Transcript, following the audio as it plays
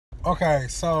Okay,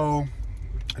 so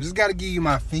I just got to give you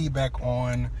my feedback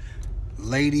on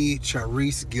Lady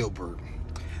Charisse Gilbert.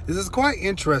 This is quite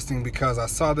interesting because I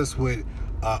saw this with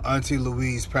Auntie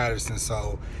Louise Patterson.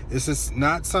 So this is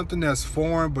not something that's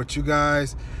foreign, but you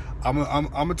guys, I'm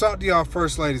gonna talk to y'all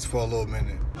first ladies for a little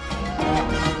minute.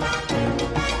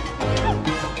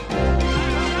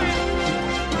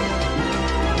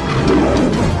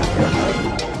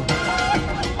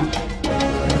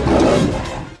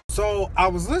 So I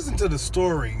was listening to the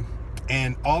story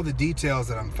and all the details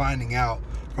that I'm finding out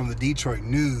from the Detroit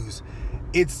News.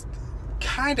 It's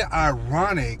kind of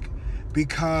ironic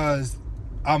because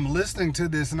I'm listening to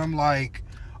this and I'm like,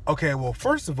 okay, well,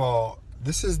 first of all,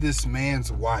 this is this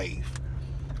man's wife.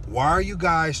 Why are you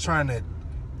guys trying to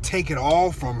take it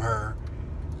all from her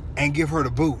and give her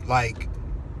the boot? Like,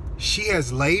 she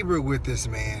has labored with this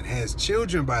man, has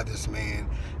children by this man,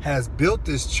 has built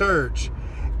this church,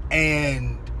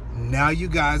 and now you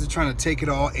guys are trying to take it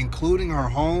all, including her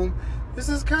home. This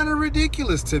is kind of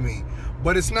ridiculous to me,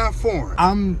 but it's not foreign.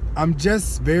 I'm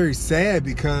just very sad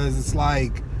because it's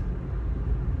like,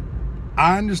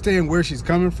 I understand where she's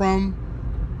coming from.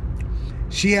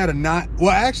 She had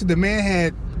actually the man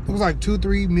had, it was like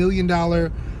 $2-3 million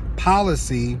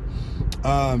policy.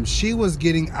 She was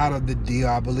getting out of the deal,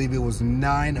 I believe it was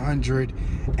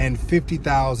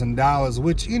 $950,000,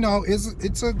 which, you know,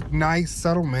 it's a nice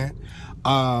settlement.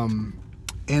 And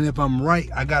if I'm right,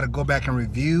 I got to go back and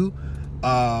review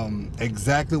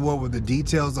exactly what were the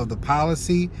details of the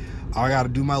policy. I got to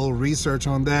do my little research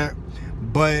on that.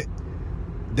 But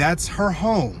that's her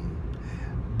home.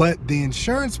 But the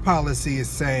insurance policy is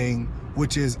saying,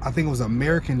 which is, I think it was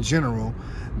American General,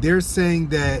 they're saying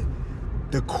that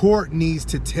the court needs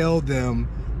to tell them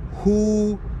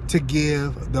who to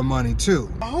give the money to.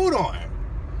 Hold on.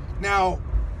 Now,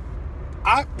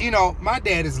 my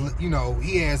dad is,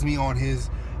 he has me on his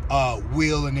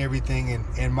will and everything,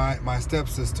 and my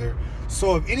stepsister.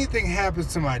 So if anything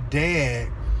happens to my dad,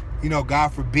 God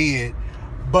forbid,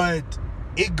 but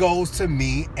it goes to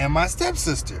me and my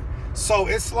stepsister. So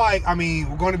it's like,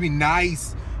 we're going to be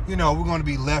nice, we're going to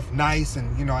be left nice,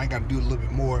 and, I ain't got to do a little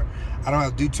bit more. I don't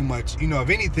have to do too much, of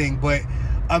anything. But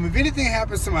if anything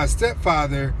happens to my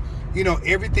stepfather,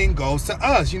 everything goes to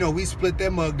us. We split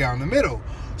that mug down the middle.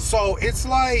 So it's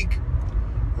like,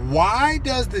 why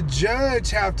does the judge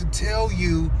have to tell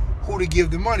you who to give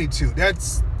the money to?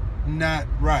 That's not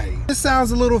right. It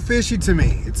sounds a little fishy to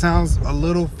me. It sounds a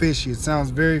little fishy. It sounds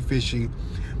very fishy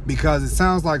because it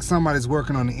sounds like somebody's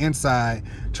working on the inside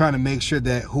trying to make sure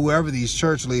that whoever these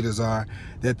church leaders are,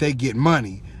 that they get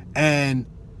money. And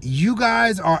you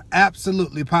guys are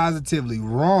absolutely positively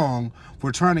wrong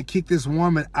for trying to kick this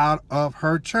woman out of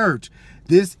her church.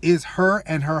 This is her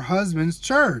and her husband's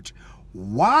church.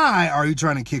 Why are you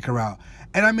trying to kick her out?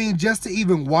 And just to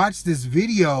even watch this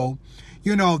video,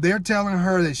 they're telling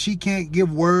her that she can't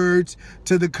give words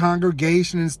to the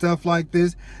congregation and stuff like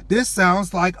this. This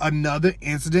sounds like another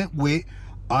incident with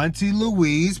Auntie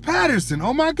Louise Patterson.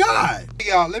 Oh my God.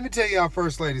 Y'all, let me tell y'all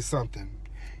first lady something.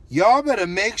 Y'all better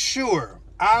make sure,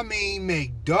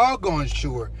 make doggone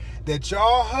sure that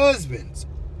y'all husbands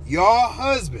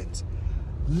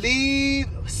leave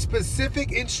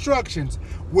specific instructions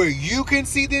where you can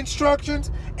see the instructions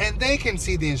and they can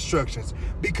see the instructions.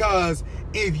 Because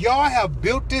if y'all have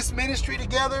built this ministry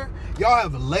together, y'all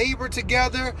have labored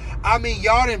together,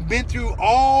 y'all done been through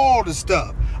all the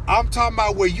stuff. I'm talking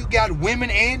about where you got women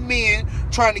and men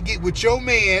trying to get with your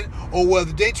man, or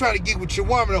whether they try to get with your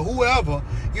woman or whoever,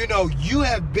 you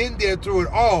have been there through it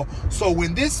all. So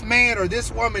when this man or this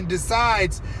woman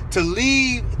decides to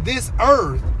leave this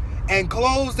earth and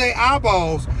close their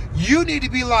eyeballs, you need to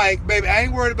be like, baby, I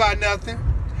ain't worried about nothing.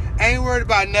 I ain't worried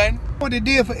about nothing. What they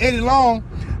did for Eddie Long,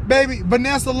 baby,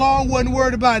 Vanessa Long wasn't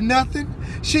worried about nothing.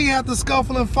 She didn't have to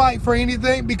scuffle and fight for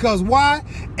anything, because why?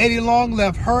 Eddie Long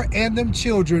left her and them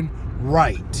children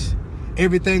right.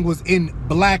 Everything was in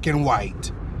black and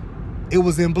white. It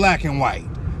was in black and white.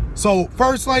 So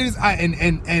first ladies, and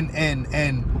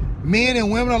men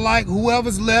and women alike,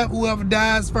 whoever's left, whoever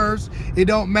dies first, it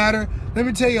don't matter. Let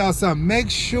me tell y'all something.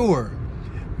 Make sure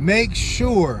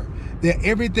that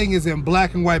everything is in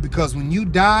black and white, because when you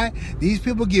die, these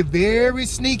people get very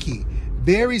sneaky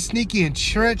and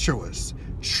treacherous,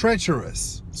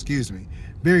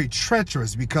 very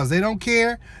treacherous, because they don't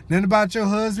care nothing about your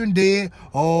husband dead.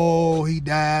 Oh, he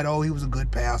died. Oh, he was a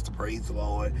good pastor. Praise the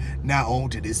Lord. Now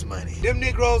on to this money. Them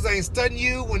Negroes ain't studying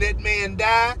you when that man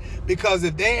died, because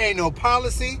if there ain't no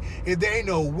policy, if there ain't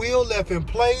no will left in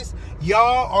place,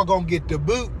 y'all are going to get the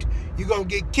boot. You're going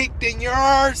to get kicked in your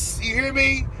arse. You hear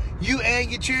me? You and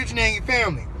your children and your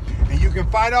family. And you can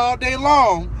fight all day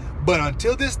long, But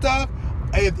until this stuff,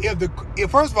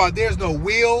 if first of all, there's no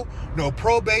will, no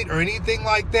probate or anything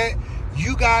like that,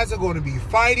 you guys are going to be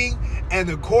fighting, and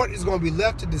the court is going to be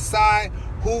left to decide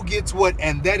who gets what,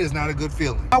 and that is not a good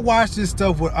feeling. I watched this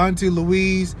stuff with Auntie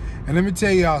Louise, and let me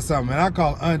tell y'all something, man. I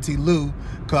call Auntie Lou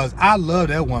because I love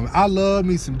that woman. I love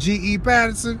me some G.E.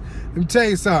 Patterson. Let me tell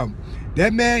you something.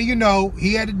 That man, you know,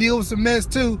 he had to deal with some mess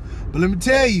too, but let me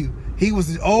tell you, he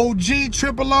was the OG,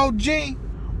 triple OG.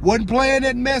 Wasn't playing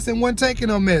that mess and wasn't taking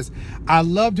no mess. I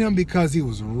loved him because he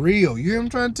was real. You hear what I'm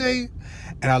trying to tell you?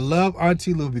 And I love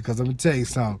Auntie Lou because I'm going to tell you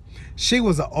something. She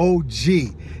was an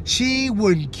OG. She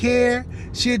wouldn't care.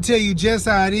 She'd tell you just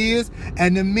how it is.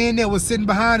 And the men that was sitting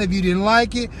behind, if you didn't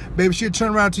like it, baby, she'd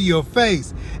turn around to your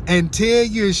face and tell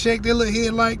you and shake their little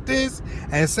head like this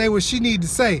and say what she need to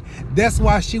say. That's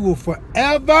why she will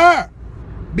forever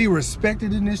be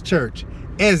respected in this church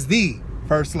as the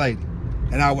First Lady.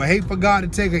 And I would hate for God to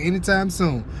take her anytime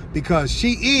soon, because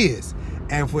she is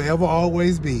and forever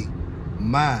always be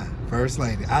my First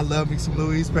Lady. I love me some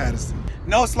Louise Patterson.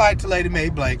 No slight to Lady Mae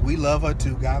Blake. We love her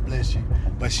too. God bless you.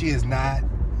 But she is not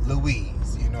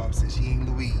Louise. You know what I'm saying? She ain't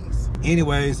Louise.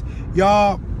 Anyways,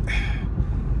 y'all,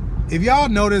 if y'all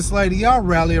know this lady, y'all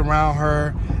rally around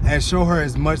her and show her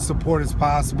as much support as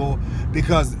possible,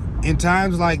 because in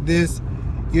times like this,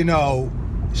 you know,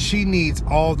 she needs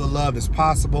all the love as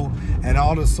possible and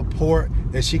all the support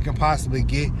that she can possibly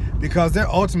get, because they're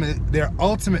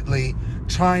ultimately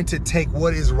trying to take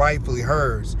what is rightfully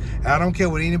hers. And I don't care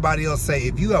what anybody else say.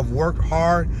 If you have worked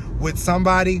hard with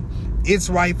somebody, it's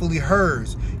rightfully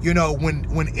hers. You know,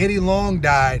 when Eddie Long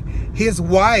died, his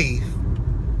wife,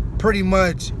 pretty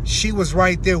much, she was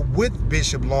right there with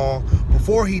Bishop Long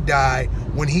before he died,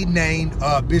 when he named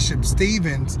Bishop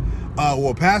Stevens,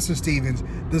 or Pastor Stevens,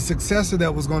 the successor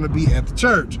that was going to be at the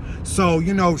church. So,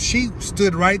 you know, she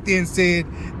stood right there and said,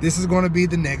 this is going to be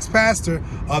the next pastor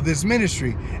of this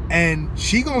ministry. And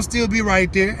she going to still be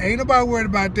right there. Ain't nobody worried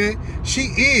about that.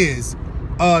 She is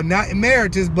not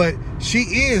emeritus, but she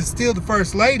is still the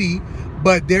First Lady,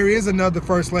 but there is another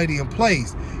First Lady in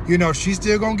place. You know, she's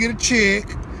still going to get a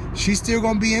check. She's still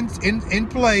going to be in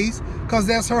place, because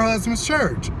that's her husband's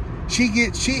church. She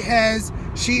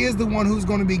is the one who's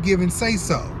going to be given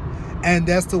say-so. And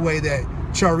that's the way that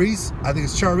Charisse, I think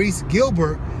it's Charisse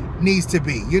Gibert, needs to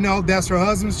be. You know, that's her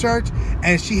husband's church,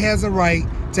 and she has a right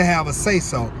to have a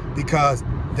say-so, because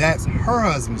that's her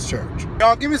husband's church.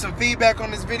 Y'all give me some feedback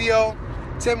on this video.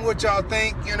 Tell me what y'all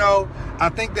think. You know, I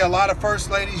think that a lot of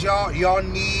First Ladies, y'all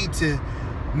need to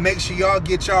make sure y'all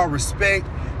get y'all respect.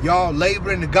 Y'all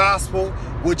labor in the gospel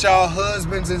with y'all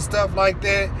husbands and stuff like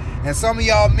that. And some of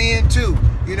y'all men too.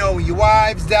 You know, when your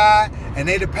wives die and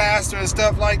they the pastor and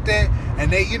stuff like that,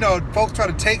 and they, you know, folks try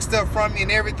to take stuff from you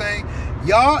and everything.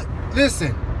 Y'all,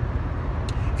 listen,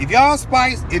 if y'all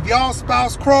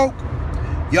spouse croak,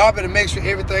 y'all better make sure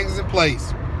everything's in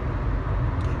place.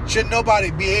 Should nobody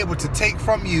be able to take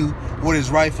from you what is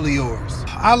rightfully yours.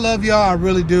 I love y'all, I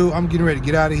really do. I'm getting ready to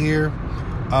get out of here.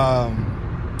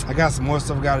 I got some more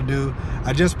stuff I got to do.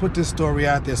 I just put this story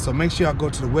out there, so make sure y'all go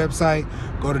to the website,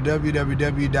 go to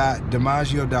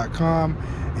www.dimaggio.com,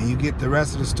 and you get the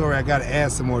rest of the story. I got to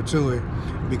add some more to it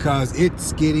because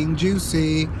it's getting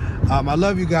juicy. I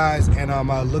love you guys, and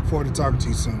I look forward to talking to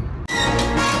you soon.